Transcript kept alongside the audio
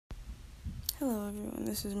Hello everyone,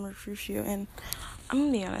 this is Mercutio, and I'm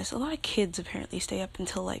gonna be honest, a lot of kids apparently stay up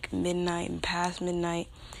until like midnight and past midnight,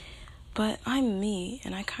 but I'm me,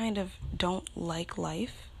 and I kind of don't like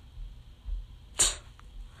life,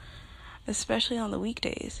 especially on the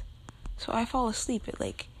weekdays, so I fall asleep at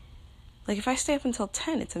like if I stay up until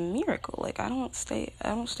 10, it's a miracle. Like I don't stay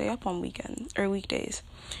up on weekends or weekdays.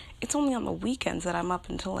 It's only on the weekends that I'm up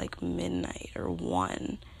until like midnight or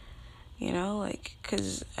 1,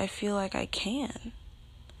 because I feel like I can.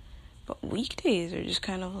 But weekdays are just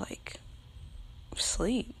kind of like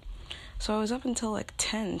sleep. So I was up until like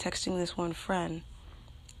 10 texting this one friend.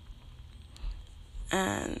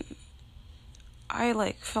 And I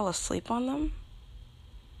like fell asleep on them.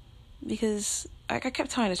 Because I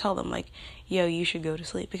kept trying to tell them like, yo, you should go to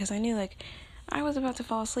sleep. Because I knew like I was about to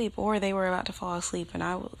fall asleep or they were about to fall asleep.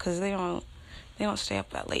 And because they don't stay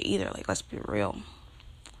up that late either. Like, let's be real.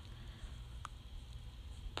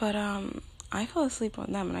 But, I fell asleep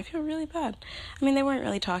on them, and I feel really bad. I mean, they weren't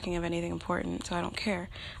really talking of anything important, so I don't care.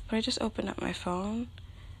 But I just opened up my phone,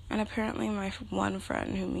 and apparently my one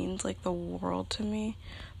friend who means, like, the world to me,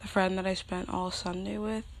 the friend that I spent all Sunday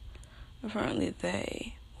with, apparently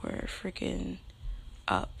they were freaking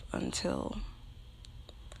up until...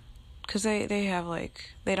 Because they have,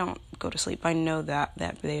 like, they don't go to sleep. I know that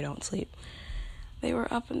they don't sleep. They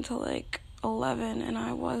were up until, like, 11, and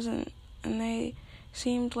I wasn't. And they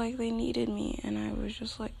seemed like they needed me, and I was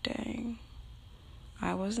just like, dang,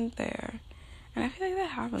 I wasn't there. And I feel like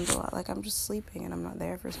that happens a lot. Like, I'm just sleeping, and I'm not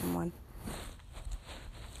there for someone.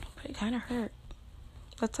 But it kind of hurt.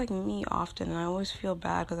 That's, like, me often, and I always feel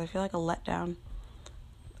bad, because I feel like a letdown.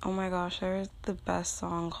 Oh my gosh, there's the best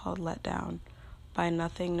song called Let Down by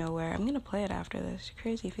Nothing Nowhere. I'm gonna play it after this. You're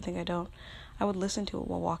crazy if you think I don't. I would listen to it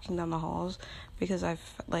while walking down the halls, because I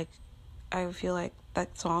feel like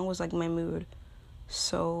that song was, like, my mood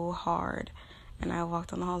so hard. And I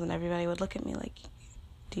walked down the halls, and everybody would look at me like,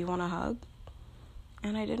 do you want a hug?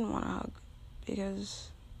 And I didn't want a hug, because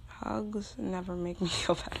hugs never make me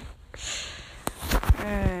feel better.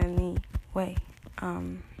 Anyway,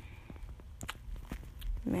 man,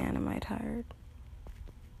 am I tired.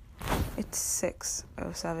 It's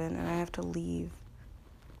 6:07, and I have to leave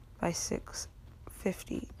by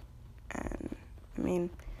 6:50. And I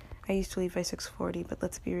mean, I used to leave by 6:40, but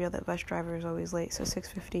let's be real, that bus driver is always late, so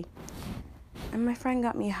 6:50. And my friend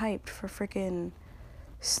got me hyped for freaking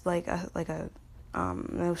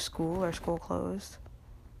no school or school closed.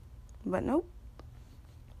 But nope.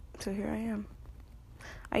 So here I am.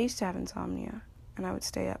 I used to have insomnia, and I would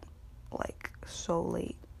stay up like so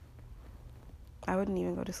late. I wouldn't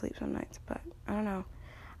even go to sleep some nights, but I don't know.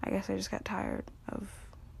 I guess I just got tired of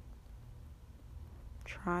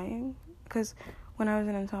trying, because when I was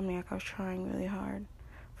an insomniac, I was trying really hard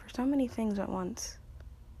for so many things at once.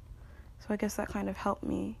 So I guess that kind of helped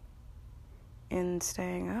me in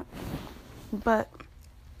staying up. But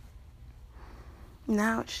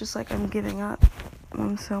now it's just like I'm giving up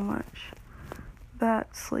on so much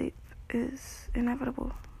that sleep is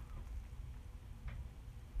inevitable.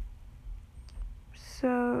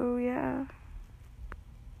 So, yeah.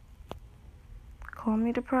 Call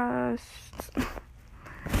me depressed.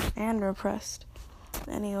 And repressed.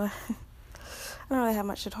 Anyway, I don't really have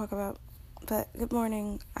much to talk about. But good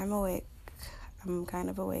morning. I'm awake. I'm kind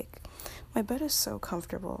of awake. My bed is so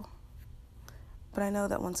comfortable. But I know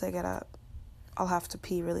that once I get up, I'll have to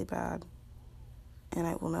pee really bad. And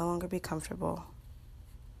I will no longer be comfortable.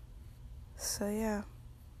 So, yeah.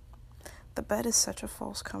 The bed is such a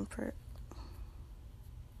false comfort.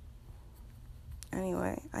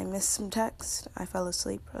 Anyway, I missed some text. I fell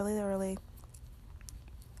asleep really early.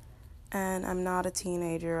 And I'm not a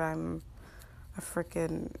teenager. I'm a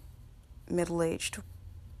freaking middle-aged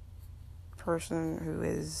person who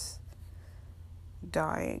is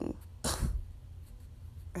dying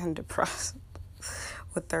and depressed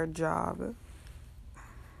with their job.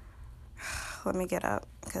 Let me get up,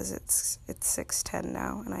 because it's 6:10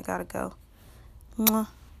 now, and I gotta go.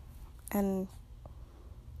 And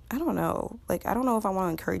I don't know. Like, I don't know if I want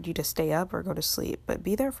to encourage you to stay up or go to sleep, but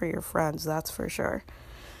be there for your friends, that's for sure.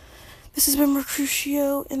 This has been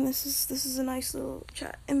Mercutio, and this is a nice little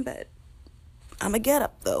chat in bed. I'ma get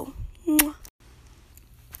up, though.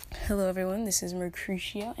 Hello, everyone. This is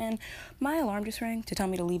Mercutio, and my alarm just rang to tell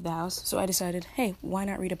me to leave the house, so I decided, hey, why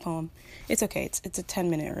not read a poem? It's okay. It's a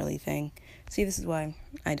 10-minute early thing. See, this is why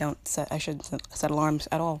I shouldn't set alarms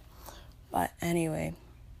at all. But anyway,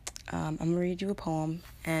 I'm going to read you a poem,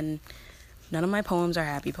 and none of my poems are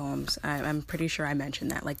happy poems. I'm pretty sure I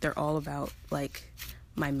mentioned that. Like, they're all about, like,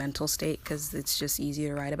 my mental state, because it's just easy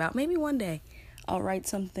to write about. Maybe one day I'll write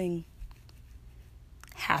something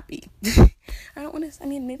happy. honest, I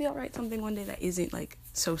mean, maybe I'll write something one day that isn't, like,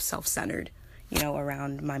 so self-centered, you know,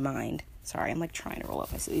 around my mind. Sorry, I'm, like, trying to roll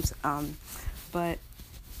up my sleeves. But,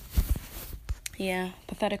 yeah,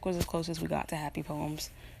 pathetic was as close as we got to happy poems.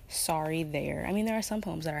 Sorry there. I mean, there are some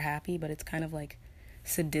poems that are happy, but it's kind of, like,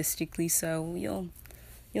 sadistically so.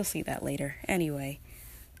 You'll see that later. Anyway,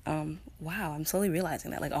 wow, I'm slowly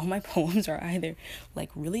realizing that, like, all my poems are either, like,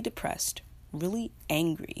 really depressed, really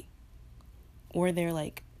angry, or they're,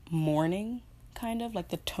 like, mourning, kind of. Like,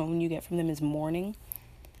 the tone you get from them is mourning.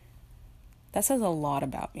 That says a lot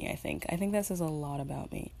about me, I think. I think that says a lot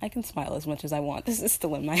about me. I can smile as much as I want. This is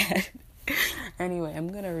still in my head. Anyway,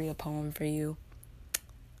 I'm gonna read a poem for you.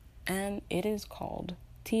 And it is called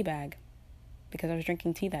Teabag. Because I was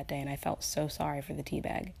drinking tea that day and I felt so sorry for the tea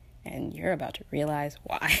bag. And you're about to realize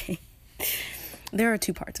why. There are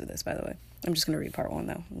 2 parts of this, by the way. I'm just going to read part 1,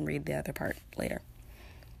 though, and read the other part later.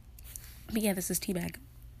 But yeah, this is Teabag.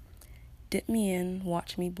 Dip me in,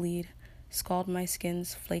 watch me bleed. Scald my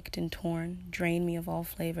skins, flaked and torn. Drain me of all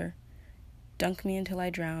flavor. Dunk me until I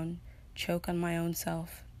drown. Choke on my own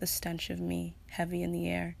self. The stench of me, heavy in the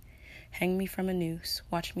air. Hang me from a noose.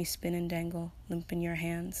 Watch me spin and dangle, limp in your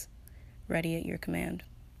hands. Ready at your command.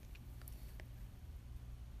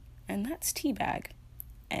 And that's Teabag.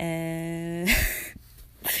 And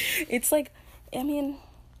it's like, I mean,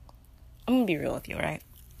 I'm gonna be real with you, right?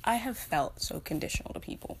 I have felt so conditional to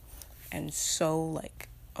people and so, like,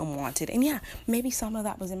 unwanted. And yeah, maybe some of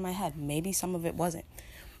that was in my head. Maybe some of it wasn't.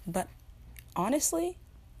 But honestly,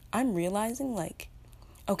 I'm realizing, like,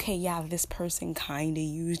 okay, yeah, this person kind of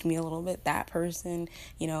used me a little bit. That person,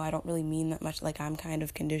 you know, I don't really mean that much. Like, I'm kind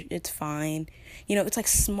of conditioned. It's fine. You know, it's like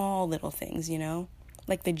small little things, you know?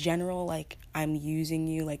 Like the general, like, I'm using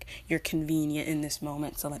you. Like, you're convenient in this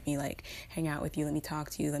moment. So let me, like, hang out with you. Let me talk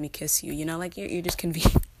to you. Let me kiss you. You know, like, you're just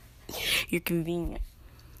convenient. You're convenient.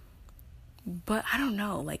 But I don't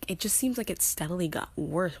know. Like, it just seems like it steadily got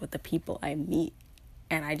worse with the people I meet.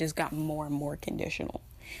 And I just got more and more conditional.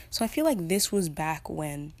 So I feel like this was back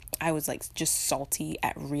when I was, like, just salty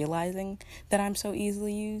at realizing that I'm so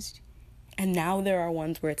easily used. And now there are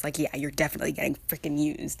ones where it's like, yeah, you're definitely getting freaking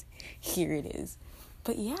used. Here it is.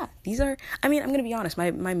 But yeah, these are, I mean, I'm going to be honest. My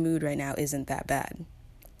mood right now isn't that bad.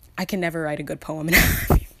 I can never write a good poem and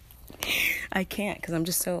I can't, because I'm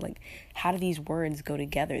just so, like, how do these words go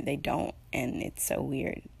together? They don't. And it's so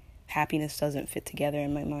weird. Happiness doesn't fit together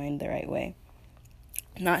in my mind the right way.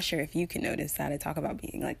 Not sure if you can notice that. I talk about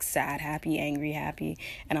being, like, sad, happy, angry, happy,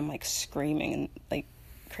 and I'm, like, screaming and, like,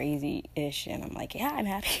 crazy-ish, and I'm like, yeah, I'm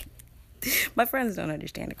happy. My friends don't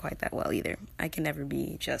understand it quite that well either. I can never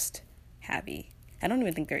be just happy. I don't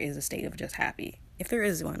even think there is a state of just happy. If there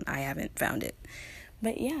is one, I haven't found it.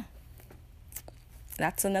 But yeah,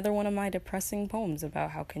 that's another one of my depressing poems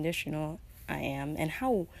about how conditional I am and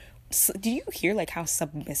how... So, do you hear, like, how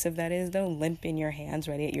submissive that is, though? Limp in your hands,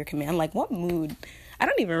 ready at your command. Like, what mood? I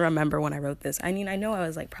don't even remember when I wrote this. I mean, I know I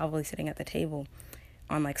was, like, probably sitting at the table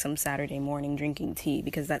on, like, some Saturday morning drinking tea,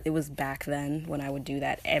 because it was back then when I would do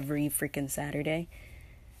that every freaking Saturday.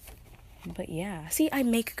 But yeah, see, I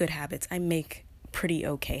make good habits. I make pretty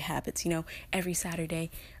okay habits, you know, every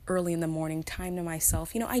Saturday, early in the morning, time to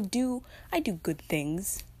myself. You know, I do good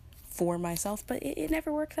things for myself, but it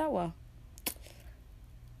never works out well.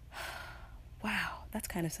 Wow, that's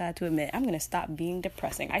kind of sad to admit. I'm going to stop being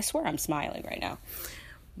depressing. I swear I'm smiling right now.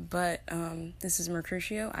 But this is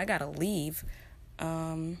Mercutio. I got to leave.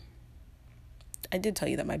 I did tell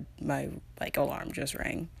you that my like alarm just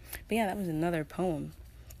rang. But yeah, that was another poem.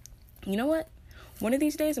 You know what? One of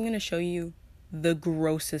these days I'm going to show you the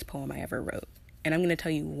grossest poem I ever wrote. And I'm going to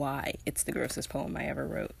tell you why it's the grossest poem I ever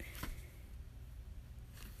wrote.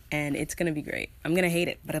 And it's going to be great. I'm going to hate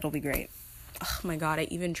it, but it'll be great. Oh my God, I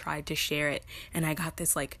even tried to share it, and I got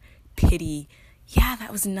this, like, pity, yeah,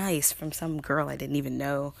 that was nice, from some girl I didn't even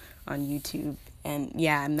know on YouTube. And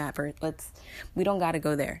yeah, I'm that person. We don't gotta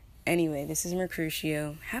go there. Anyway, this is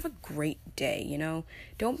Mercutio. Have a great day, you know?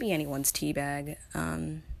 Don't be anyone's teabag,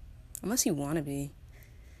 unless you want to be.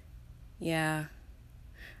 Yeah,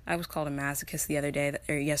 I was called a masochist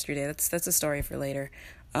yesterday. That's a story for later.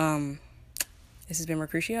 This has been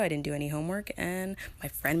Mercutio. I didn't do any homework, and my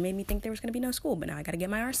friend made me think there was going to be no school, but now I got to get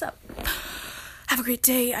my arse up. Have a great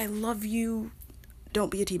day. I love you.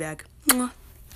 Don't be a teabag. Mwah.